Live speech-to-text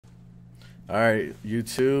Alright,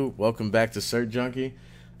 YouTube, welcome back to Cert Junkie.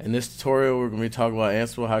 In this tutorial, we're going to be talking about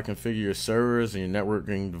Ansible, how to configure your servers and your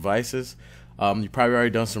networking devices. You've probably already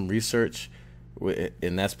done some research,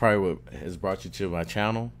 and that's probably what has brought you to my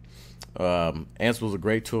channel. Ansible is a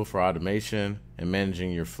great tool for automation and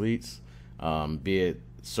managing your fleets, be it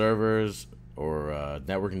servers or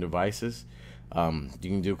networking devices. You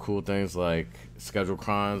can do cool things like schedule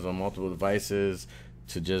cons on multiple devices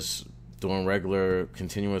to just doing regular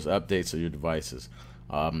continuous updates of your devices.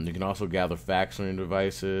 You can also gather facts on your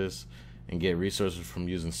devices and get resources from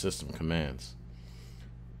using system commands.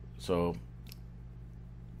 So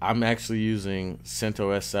I'm actually using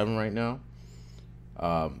CentOS 7 right now,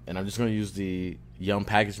 and I'm just going to use the Yaml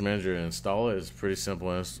package manager and install it. It's pretty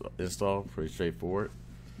simple install, pretty straightforward.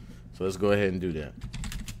 So let's go ahead and do that.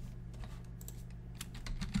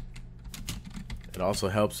 It also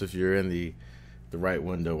helps if you're in the right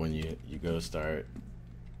window when you go to start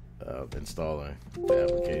installing the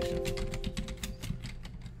application.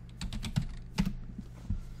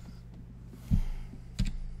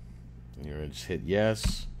 And you're going to just hit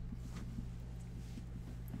yes.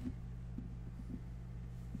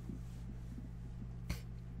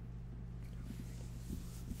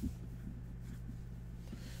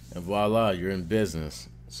 And voila, you're in business.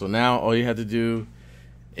 So now all you have to do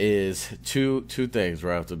is two things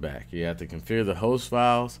right off the back. You have to configure the host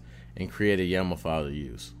files and create a YAML file to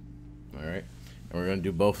use. Alright? And we're going to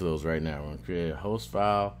do both of those right now. We're going to create a host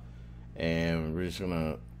file, and we're just going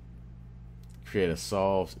to create a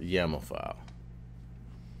solved YAML file.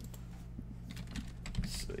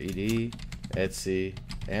 So ed, etc,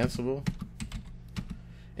 Ansible.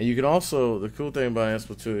 And you can also, the cool thing about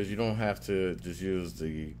Ansible too is you don't have to just use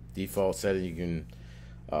the default setting. You can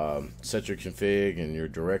set your config and your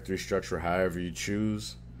directory structure however you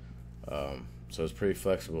choose. So it's pretty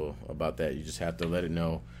flexible about that. You just have to let it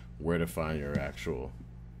know where to find your actual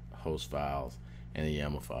host files and the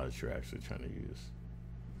YAML file that you're actually trying to use.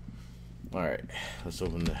 Alright, let's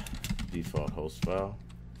open the default host file.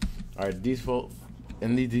 Alright,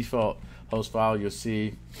 in the default host file, you'll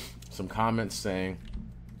see some comments saying,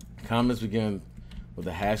 comments begin with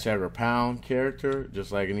a hashtag or pound character,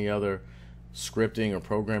 just like any other scripting or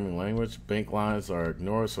programming language. Bank lines are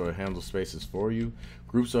ignored, so it handles spaces for you.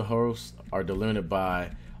 Groups of hosts are delimited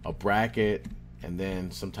by a bracket and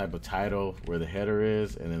then some type of title where the header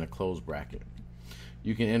is, and then a closed bracket.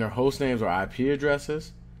 You can enter host names or IP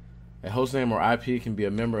addresses. A host name or IP can be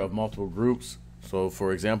a member of multiple groups. So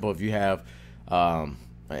for example, if you have an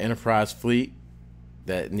enterprise fleet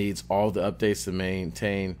that needs all the updates to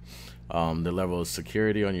maintain the level of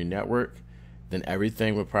security on your network, then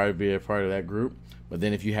everything would probably be a part of that group. But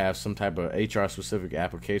then if you have some type of HR specific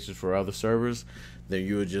applications for other servers, then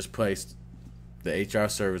you would just place the HR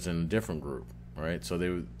servers in a different group, right? So they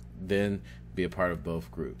would then be a part of both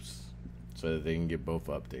groups so that they can get both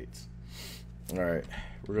updates. All right,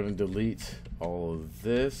 we're gonna delete all of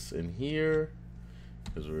this in here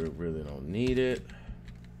because we really don't need it.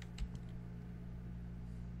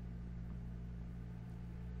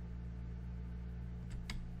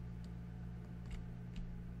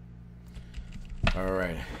 All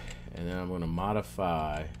right, and then I'm going to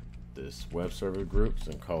modify this web server groups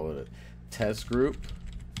and call it a test group.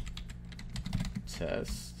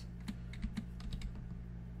 Test.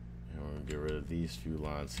 And we're going to get rid of these few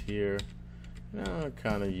lines here. Now I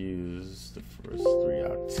kind of use the first 3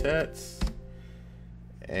 octets.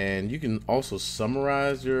 And you can also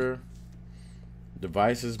summarize your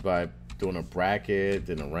devices by doing a bracket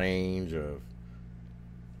and a range of,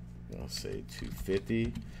 let's say,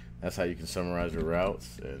 250. That's how you can summarize your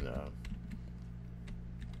routes and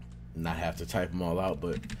not have to type them all out,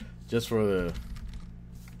 but just for to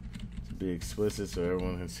be explicit so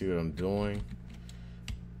everyone can see what I'm doing,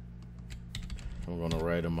 I'm going to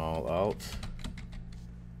write them all out.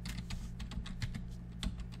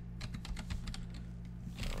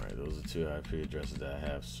 All right, those are 2 IP addresses that I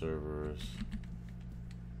have, servers.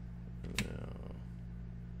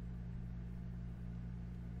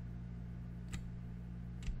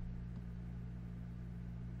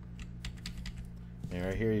 And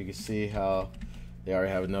right here you can see how they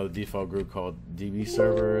already have another default group called DB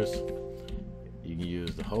servers. You can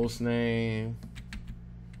use the host name,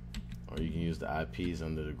 or you can use the IPs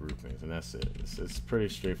under the groupings, and that's it. It's a pretty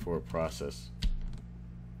straightforward process.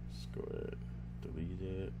 Let's go ahead, delete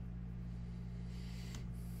it.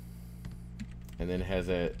 And then it has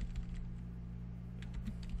that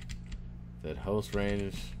host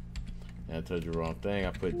range. And I told you the wrong thing.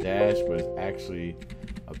 I put dash, but it's actually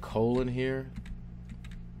a colon here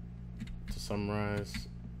to summarize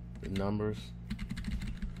the numbers.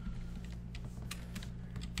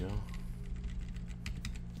 There you go.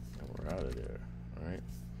 We're out of there, all right?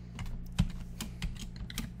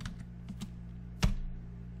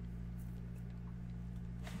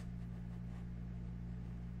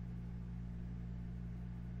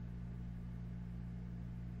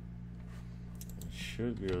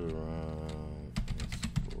 Should be around. Let's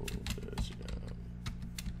pull this down.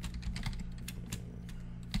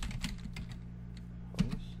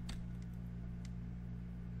 Host.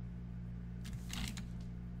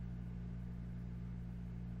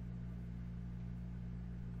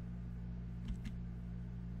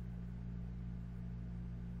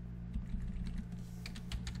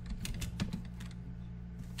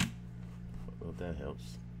 Well, that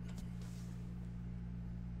helps.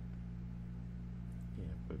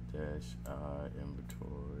 Dash I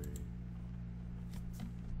inventory.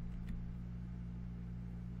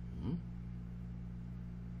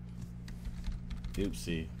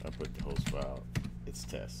 Oopsie, I put the host file. It's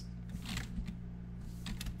test.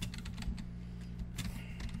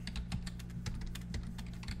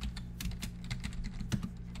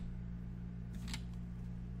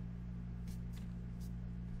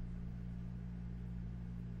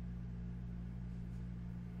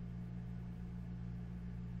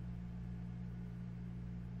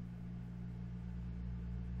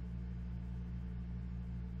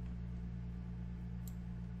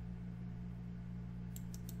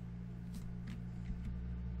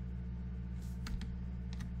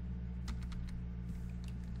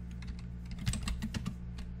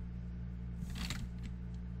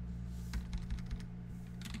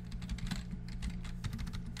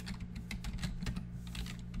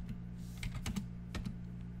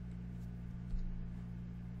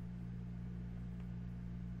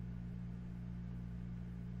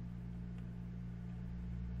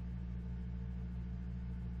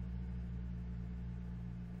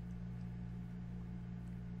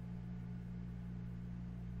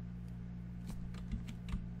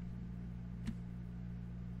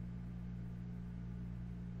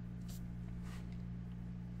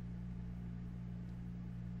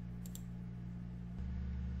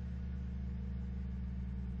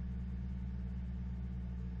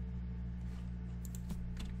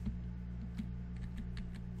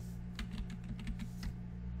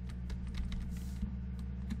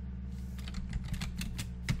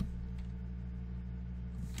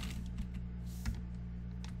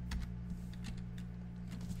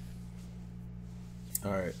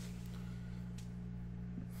 All right.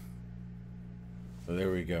 So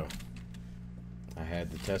there we go. I had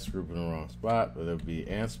the test group in the wrong spot, but it would be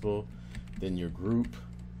Ansible, then your group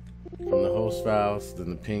from the host files, then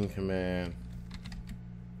the ping command.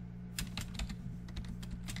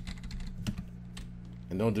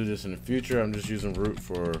 And don't do this in the future. I'm just using root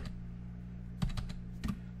for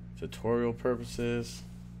tutorial purposes.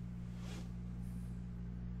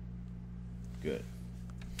 Good.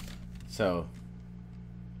 So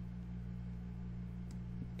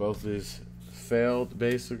both of these failed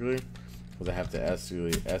basically because I have to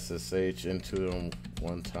actually SSH into them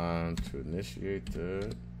one time to initiate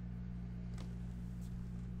that.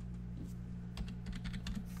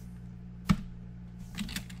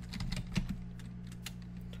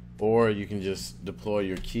 Or you can just deploy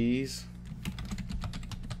your keys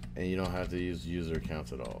and you don't have to use user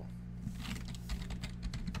accounts at all.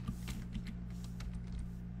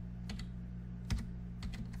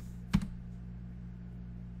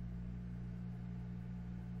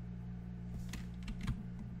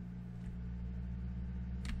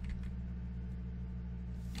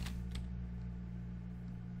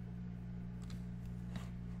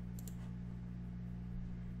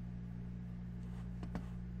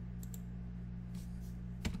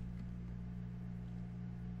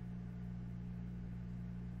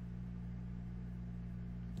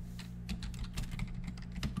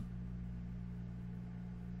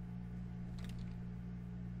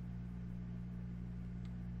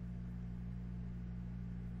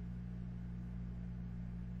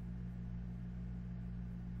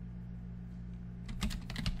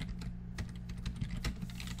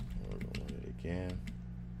 Again,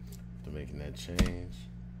 after making that change.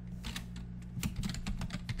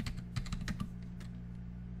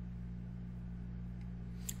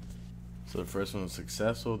 So the first one was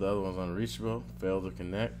successful, the other one's unreachable, failed to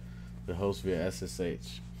connect the host via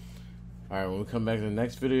SSH. Alright, when we come back to the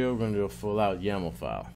next video, we're going to do a full out YAML file.